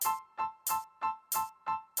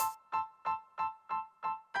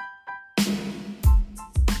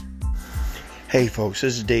Hey folks,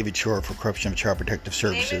 this is David Shore for Corruption of Child Protective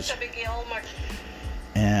Services,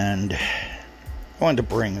 and I wanted to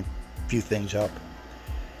bring a few things up.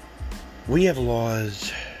 We have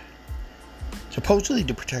laws supposedly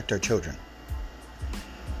to protect our children,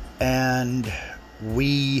 and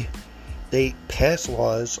they pass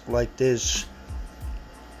laws like this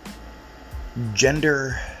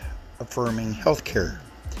gender affirming health care.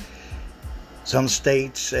 Some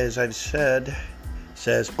states, as I've said,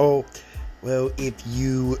 says, oh, well, if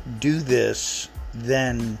you do this,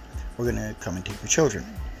 then we're going to come and take your children.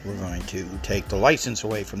 We're going to take the license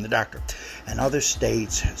away from the doctor. And other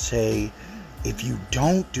states say, if you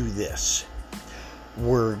don't do this,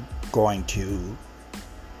 we're going to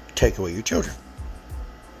take away your children.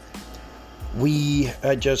 We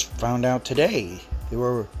just found out today there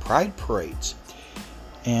were pride parades.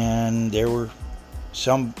 And there were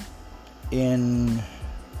some in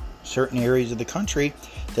certain areas of the country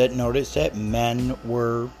that noticed that men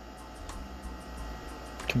were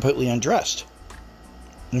completely undressed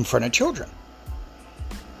in front of children.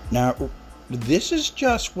 Now, this is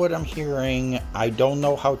just what I'm hearing. I don't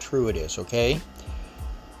know how true it is, okay?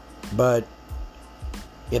 But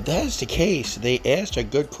if that is the case, they asked a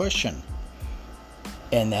good question.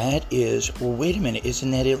 And that is, well, wait a minute,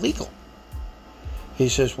 isn't that illegal? He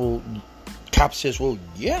says, well, cop says, well,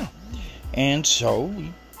 yeah. And so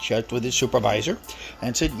we checked with his supervisor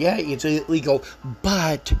and said, yeah, it's illegal,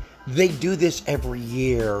 but they do this every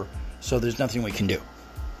year, so there's nothing we can do.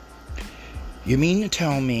 You mean to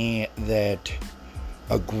tell me that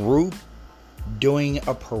a group doing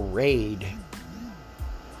a parade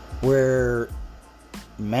where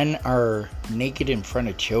men are naked in front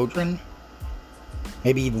of children,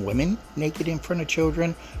 maybe even women naked in front of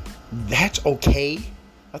children, that's okay?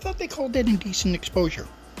 I thought they called that indecent exposure.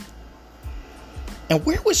 And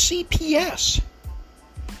where was CPS?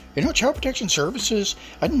 You know, Child Protection Services,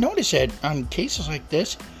 I noticed that on cases like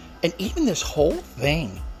this, and even this whole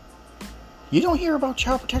thing, you don't hear about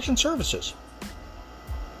Child Protection Services.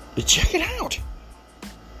 But check it out.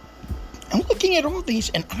 I'm looking at all these,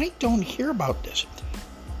 and I don't hear about this.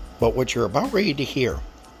 But what you're about ready to hear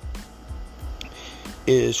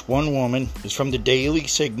is one woman, is from the Daily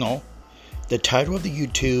Signal. The title of the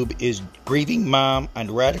YouTube is Grieving Mom on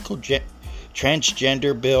Radical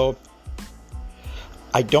Transgender Bill.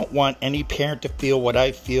 I don't want any parent to feel what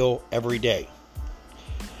I feel every day.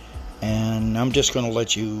 And I'm just going to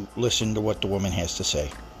let you listen to what the woman has to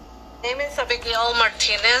say. My name is Abigail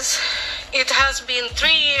Martinez. It has been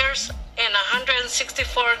 3 years and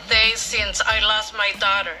 164 days since I lost my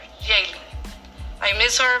daughter, Jaylee. I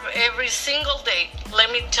miss her every single day.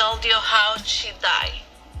 Let me tell you how she died.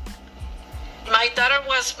 My daughter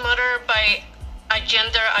was murdered by a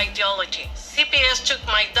gender ideology. CPS took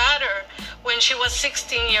my daughter when she was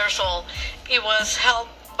 16 years old. It was held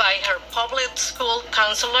by her public school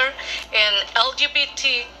counselor and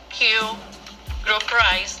LGBTQ group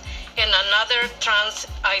rights and another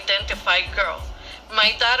trans-identified girl.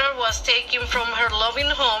 My daughter was taken from her loving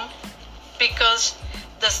home because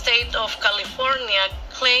the state of California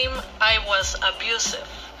claimed I was abusive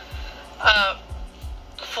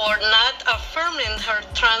for not affirming her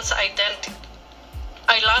trans identity.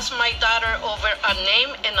 I lost my daughter over a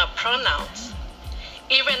name and a pronouns.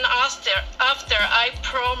 Even after I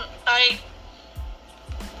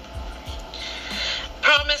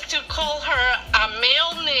promised to call her a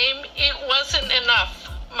male name, it wasn't enough.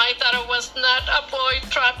 My daughter was not a boy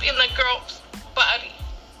trapped in a girl's body.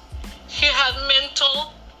 She had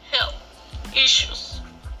mental health issues.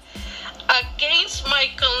 Against my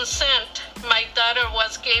consent, my daughter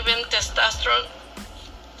was given testosterone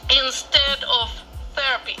instead of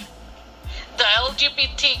therapy. The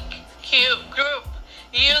LGBTQ group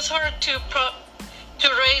used her to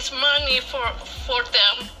raise money for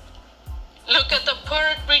them. Look at the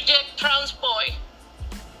poor reject trans boy,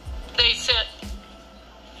 they said.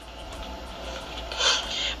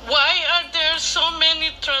 Why are there so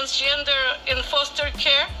many transgender in foster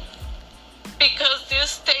care? Because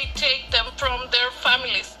this state take them from their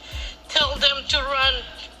families, tell them to run,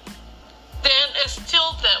 then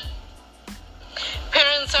steal them.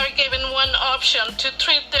 Parents are given one option to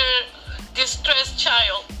treat their distressed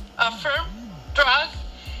child, affirm, drug,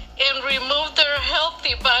 and remove their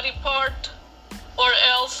healthy body part, or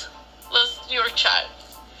else lose your child.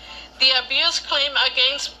 The abuse claim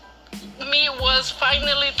against me was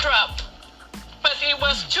finally dropped, but it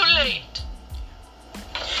was too late.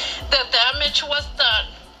 The damage was done.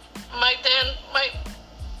 By then,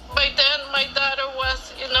 my daughter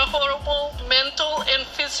was in a horrible mental and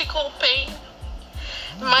physical pain.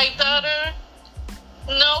 My daughter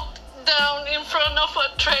knelt down in front of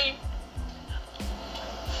a train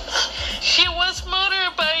was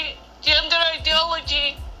murdered by gender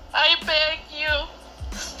ideology. I beg you,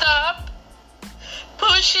 stop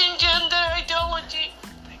pushing gender ideology.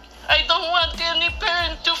 I don't want any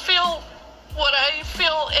parent to feel what I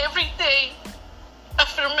feel every day.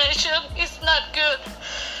 Affirmation is not good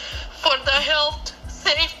for the health,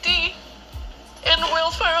 safety, and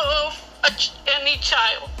welfare of any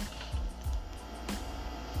child.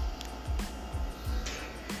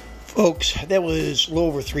 Folks, that was a little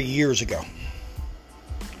over 3 years ago.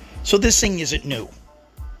 So this thing isn't new.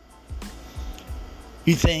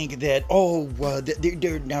 You think that,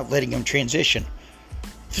 they're not letting him transition.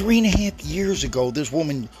 3.5 years ago, this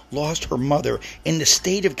woman lost her mother in the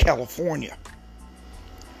state of California.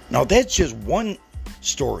 Now, that's just one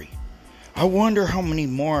story. I wonder how many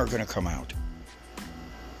more are going to come out.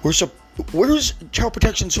 Where's Child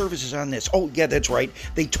Protection Services on this? Oh, yeah, that's right.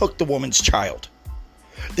 They took the woman's child.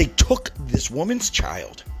 They took this woman's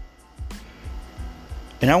child.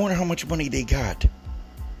 And I wonder how much money they got.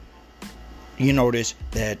 You notice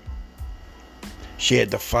that she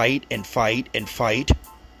had to fight and fight and fight.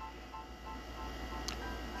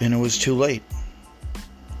 And it was too late.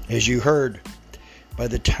 As you heard, by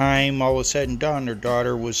the time all was said and done, her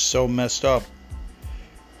daughter was so messed up,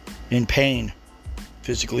 in pain,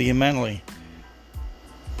 physically and mentally.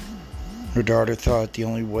 Her daughter thought the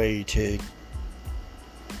only way to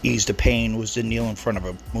ease the pain was to kneel in front of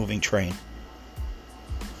a moving train.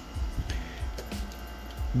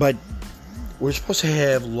 But we're supposed to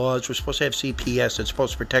have laws, we're supposed to have CPS that's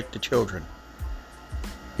supposed to protect the children.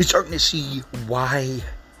 You're starting to see why,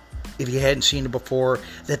 if you hadn't seen it before,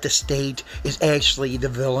 that the state is actually the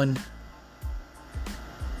villain.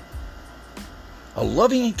 A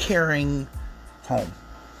loving and caring home.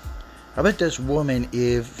 I bet this woman,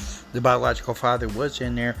 if the biological father was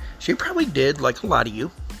in there, she probably did, like a lot of you.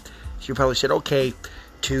 She probably said, okay,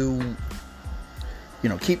 to,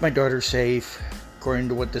 keep my daughter safe, according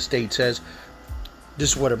to what the state says,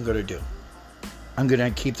 this is what I'm going to do. I'm going to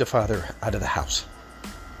keep the father out of the house.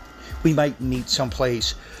 We might meet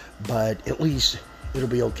someplace, but at least it'll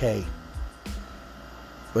be okay.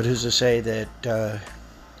 But who's to say that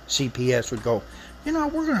CPS would go, we're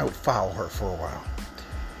going to follow her for a while.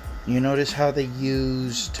 You notice how they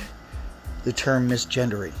used the term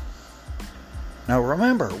misgendering. Now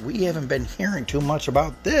remember, we haven't been hearing too much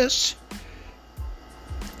about this.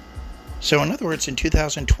 So in other words, in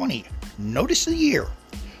 2020, notice the year,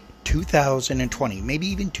 2020, maybe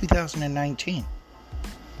even 2019.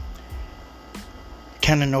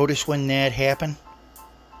 Kind of notice when that happened?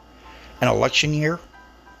 An election year?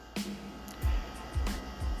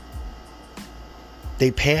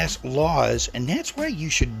 They pass laws, and that's why you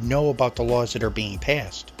should know about the laws that are being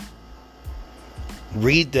passed.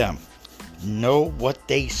 Read them. Know what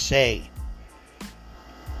they say.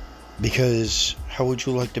 Because how would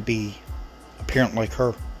you like to be a parent like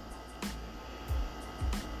her?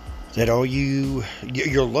 That all your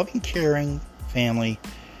loving, caring family,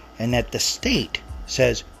 and that the state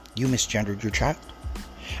says you misgendered your child.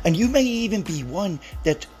 And you may even be one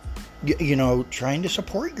that, trying to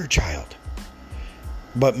support your child.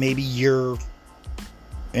 But maybe you're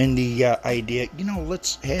in the idea,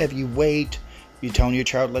 let's have you wait. You're telling your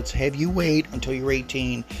child, let's have you wait until you're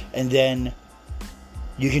 18, and then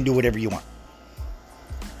you can do whatever you want.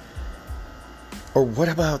 Or what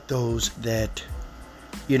about those that,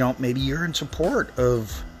 maybe you're in support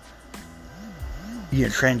of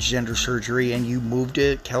transgender surgery and you moved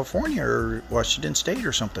to California or Washington State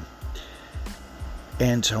or something,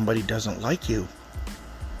 and somebody doesn't like you,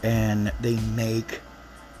 and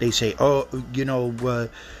they say,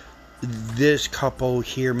 this couple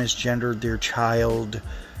here misgendered their child,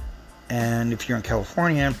 and if you're in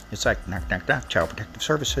California, it's like knock knock knock, Child Protective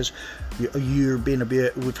Services, we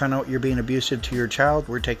found out you're being abusive to your child,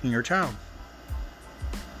 we're taking your child.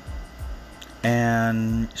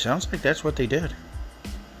 And it sounds like that's what they did.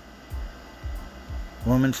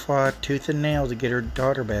 Woman fought tooth and nail to get her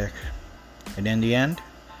daughter back, and in the end,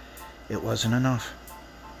 it wasn't enough.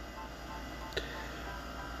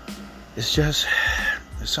 It's just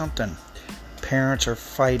something. Parents are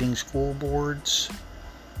fighting school boards.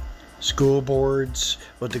 School boards,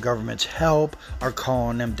 with the government's help, are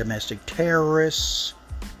calling them domestic terrorists.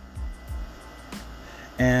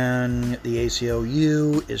 And the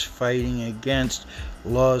ACLU is fighting against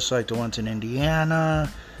laws like the ones in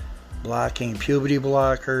Indiana, blocking puberty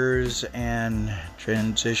blockers and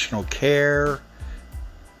transitional care,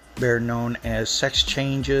 better known as sex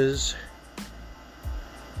changes.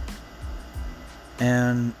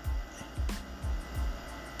 And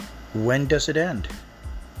when does it end?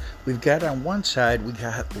 We've got on one side, we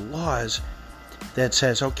got laws that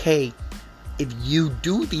says, okay, if you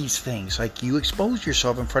do these things, like you expose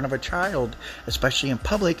yourself in front of a child, especially in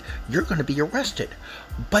public, you're going to be arrested.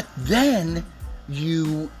 But then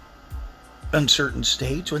you, in certain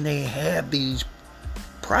states, when they have these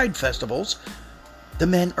pride festivals, the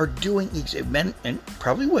men are doing, men and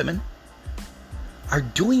probably women, are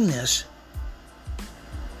doing this,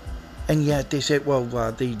 and yet they say,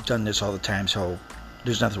 well, they've done this all the time, so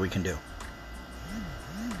there's nothing we can do.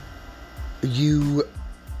 You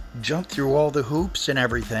jump through all the hoops and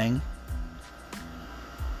everything,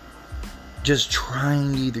 just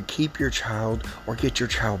trying to either keep your child or get your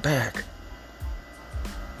child back.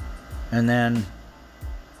 And then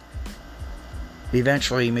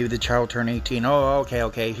eventually, maybe the child turned 18. Oh,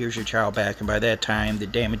 okay, here's your child back. And by that time, the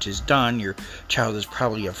damage is done. Your child is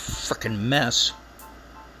probably a frickin' mess.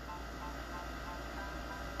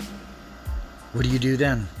 What do you do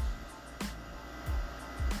then?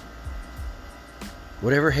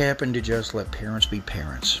 Whatever happened to just let parents be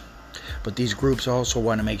parents? But these groups also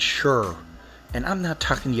want to make sure, and I'm not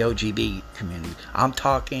talking the LGBT community, I'm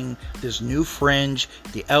talking this new fringe,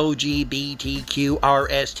 the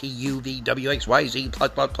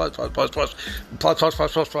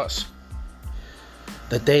LGBTQRSTUVWXYZ plus,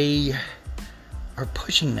 that they are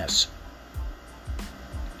pushing this.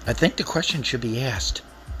 I think the question should be asked,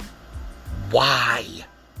 why?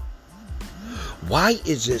 Why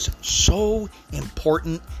is this so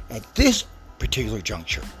important at this particular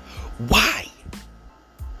juncture? Why?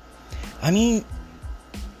 I mean,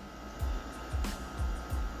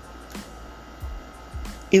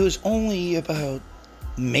 it was only about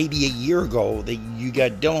maybe a year ago that you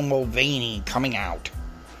got Dylan Mulvaney coming out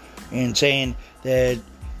and saying that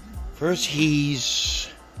first he's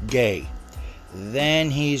gay, then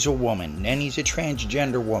he's a woman, then he's a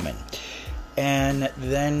transgender woman. And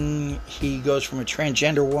then he goes from a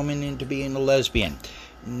transgender woman into being a lesbian.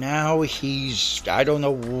 Now he's, I don't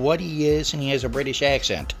know what he is, and he has a British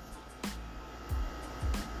accent.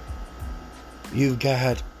 You've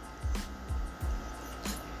got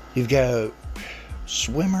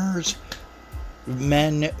swimmers,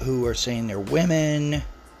 men who are saying they're women.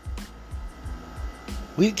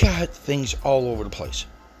 We've got things all over the place.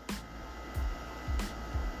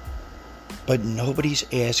 But nobody's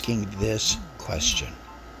asking this question.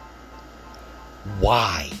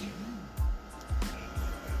 Why?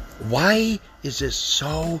 Why is this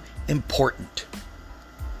so important?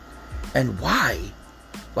 And why,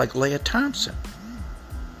 like Leah Thompson,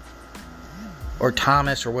 or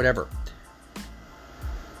Thomas, or whatever,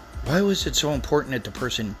 why was it so important that the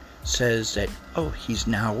person says that, oh, he's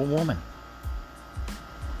now a woman?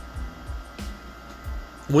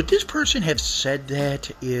 Would this person have said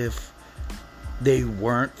that if they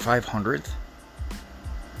weren't 500th?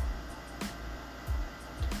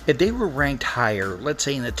 If they were ranked higher, let's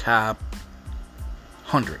say in the top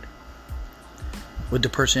 100, would the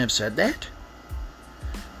person have said that?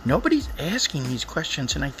 Nobody's asking these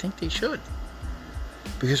questions, and I think they should.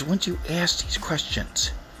 Because once you ask these questions,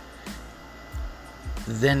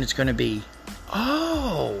 then it's going to be,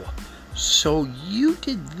 oh, so you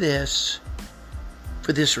did this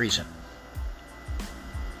for this reason.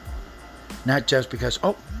 Not just because,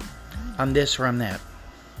 oh, I'm this or I'm that.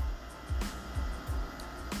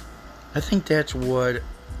 I think that's what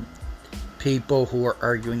people who are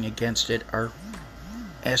arguing against it are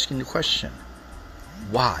asking the question.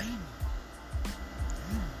 Why?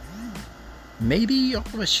 Maybe all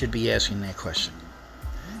of us should be asking that question.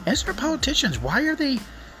 As our politicians, why are they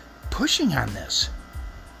pushing on this?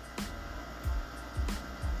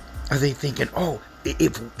 Are they thinking, oh,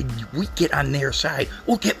 if we get on their side,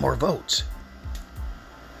 we'll get more votes?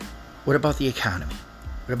 What about the economy?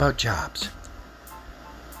 What about jobs?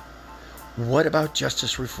 What about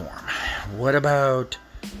justice reform? What about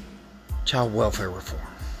child welfare reform?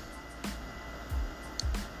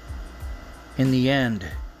 In the end,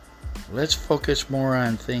 let's focus more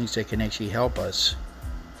on things that can actually help us,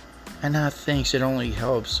 and not things that only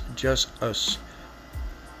helps just us,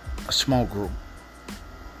 a small group.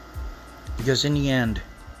 Because in the end,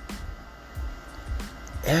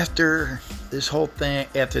 after this whole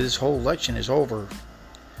election is over,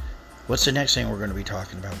 what's the next thing we're going to be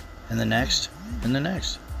talking about? And the next, and the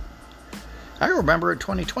next. I remember in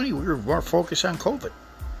 2020 we were more focused on COVID.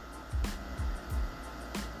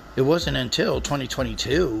 It wasn't until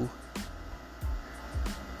 2022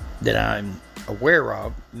 that I'm aware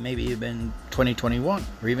of, maybe even 2021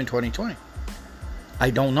 or even 2020. I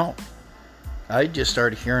don't know. I just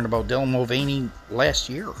started hearing about Dylan Mulvaney last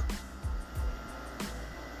year.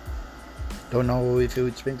 Don't know if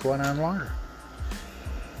it's been going on longer.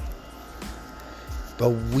 But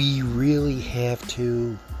we really have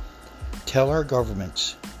to tell our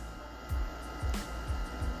governments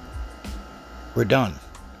we're done.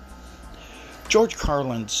 George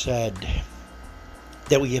Carlin said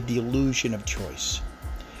that we have the illusion of choice.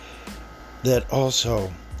 That also,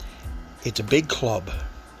 it's a big club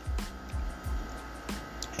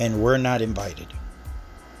and we're not invited.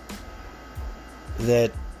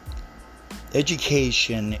 That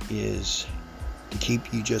education is to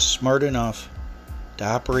keep you just smart enough to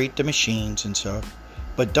operate the machines and stuff,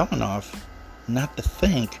 but dumb enough not to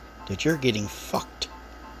think that you're getting fucked.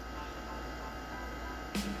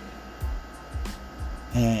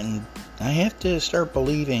 And I have to start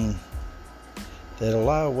believing that a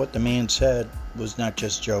lot of what the man said was not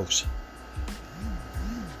just jokes,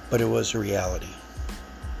 but it was a reality.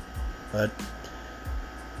 But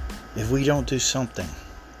if we don't do something,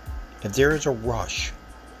 if there is a rush,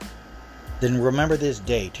 then remember this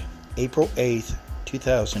date, April 8th,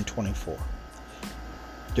 2024.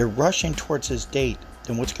 They're rushing towards this date,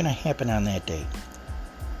 then what's going to happen on that date?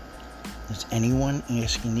 Is anyone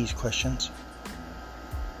asking these questions?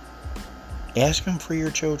 Ask them for your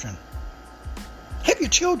children. Have your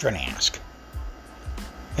children ask.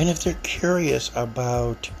 And if they're curious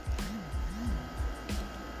about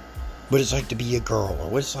what it's like to be a girl, or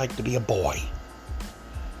what it's like to be a boy,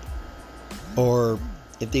 or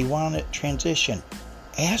if they want to transition,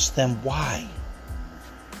 ask them why.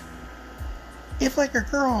 If like a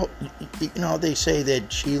girl, they say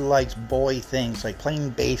that she likes boy things like playing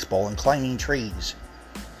baseball and climbing trees.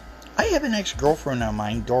 I have an ex-girlfriend of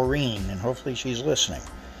mine, Doreen, and hopefully she's listening.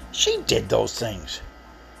 She did those things.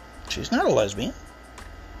 She's not a lesbian.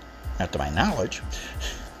 Not to my knowledge.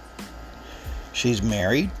 She's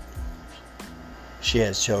married. She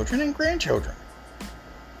has children and grandchildren.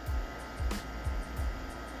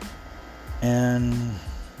 And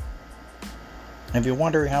if you're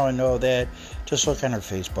wondering how I know that, just look on her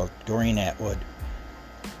Facebook, Doreen Atwood.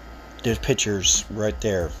 There's pictures right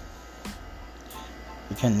there.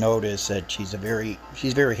 You can notice that she's very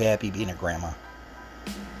happy being a grandma.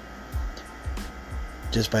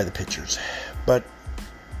 Just by the pictures. But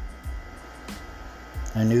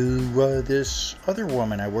I knew this other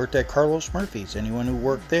woman. I worked at Carlos Murphy's. Anyone who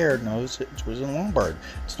worked there knows it was in Lombard.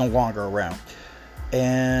 It's no longer around.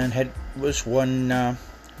 And was one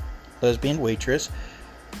lesbian waitress,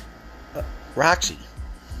 Roxy.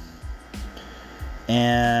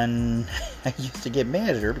 And I used to get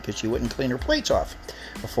mad at her because she wouldn't clean her plates off.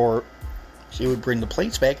 Before she would bring the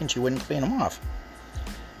plates back and she wouldn't clean them off.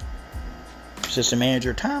 Assistant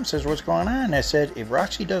manager Tom says, "What's going on?" I said, "If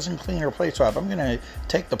Roxy doesn't clean her plates off, I'm going to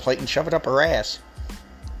take the plate and shove it up her ass."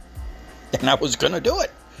 And I was going to do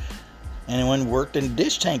it. Anyone worked in the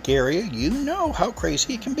dish tank area, you know how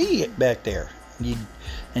crazy it can be back there.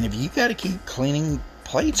 And if you got to keep cleaning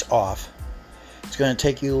plates off, it's going to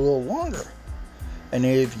take you a little longer. And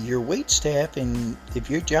if your wait staff and if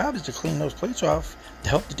your job is to clean those plates off to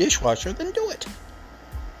help the dishwasher, then do it.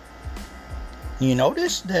 You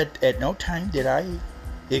notice that at no time did I,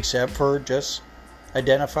 except for just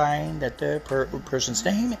identifying that the person's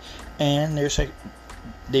name, and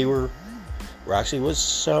Roxy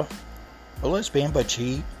was a lesbian, but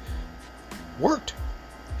she worked.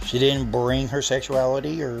 She didn't bring her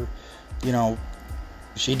sexuality, or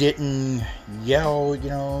she didn't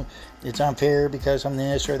yell, it's unfair because I'm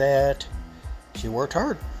this or that. She worked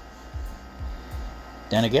hard.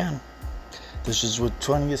 Then again, this is with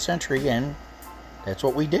 20th century, and that's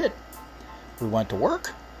what we did. We went to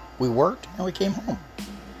work, we worked, and we came home.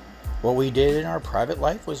 What we did in our private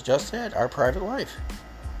life was just that, our private life.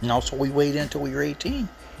 And also we waited until we were 18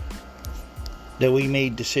 that we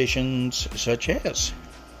made decisions such as,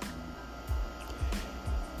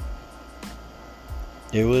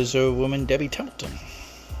 there was a woman, Debbie Templeton.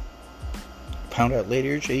 Found out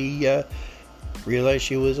later she realized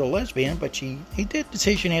she was a lesbian, but she made that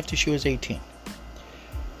decision after she was 18.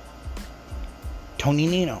 Tony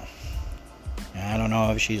Nino. I don't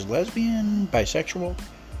know if she's lesbian, bisexual.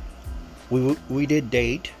 We did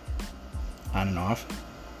date, on and off.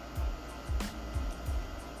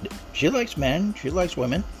 She likes men, she likes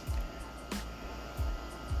women.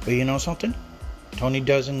 But you know something? Tony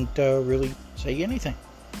doesn't really say anything.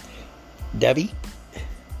 Debbie,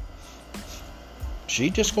 she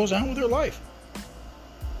just goes on with her life.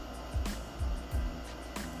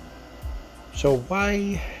 So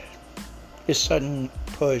why this sudden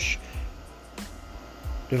push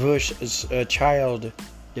to push a child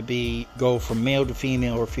to go from male to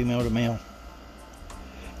female or female to male?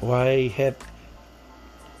 Why have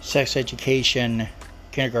sex education,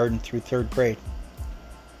 kindergarten through 3rd grade?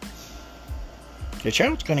 The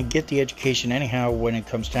child's going to get the education anyhow when it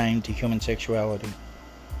comes time to human sexuality.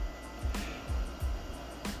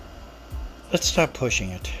 Let's stop pushing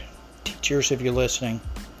it. Teachers, if you're listening,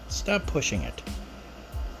 stop pushing it.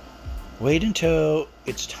 Wait until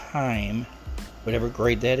it's time, whatever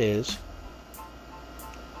grade that is.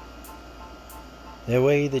 That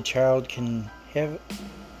way the child can have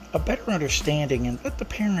a better understanding, and let the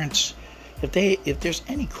parents, if there's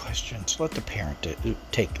any questions, let the parent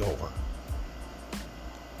take over.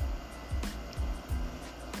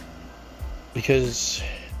 Because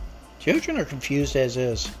children are confused as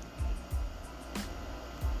is.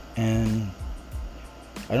 And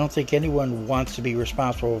I don't think anyone wants to be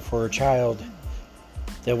responsible for a child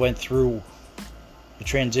that went through the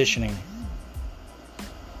transitioning,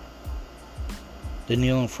 to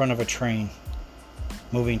kneel in front of a train,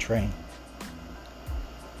 moving train,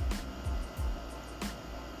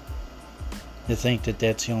 to think that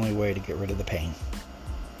that's the only way to get rid of the pain.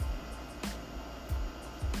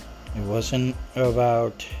 It wasn't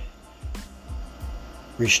about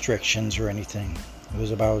restrictions or anything. It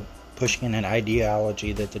was about pushing in an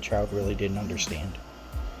ideology that the child really didn't understand.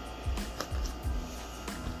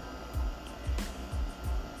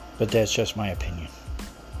 But that's just my opinion.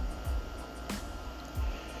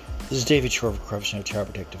 This is David Shore of Corruption of Child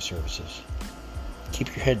Protective Services.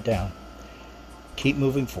 Keep your head down. Keep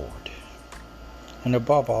moving forward. And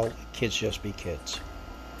above all, kids just be kids.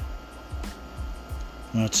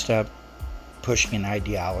 Let's stop pushing an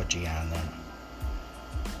ideology on them.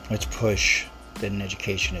 Let's push that an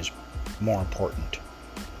education is more important.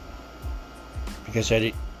 Because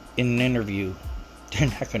in an interview, they're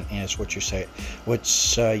not going to ask what you say,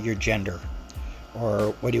 what's your gender,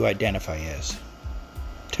 or what do you identify as.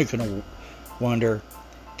 They're going to wonder,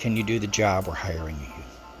 can you do the job we're hiring you?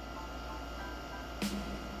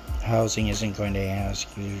 Housing isn't going to ask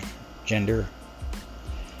you gender.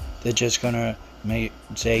 They're just going to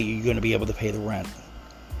say you're going to be able to pay the rent.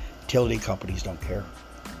 Utility companies don't care.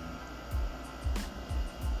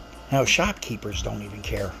 Now, shopkeepers don't even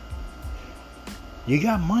care. You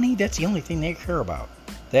got money? That's the only thing they care about.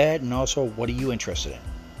 That, and also, what are you interested in?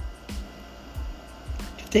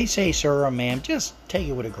 If they say, sir or ma'am, just take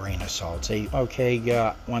it with a grain of salt. Say, okay,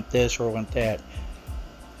 yeah, want this or want that.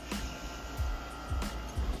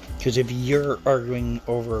 Because if you're arguing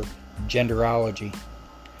over genderology,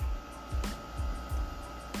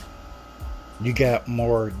 you got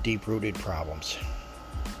more deep-rooted problems.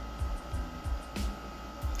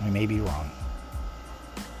 I may be wrong.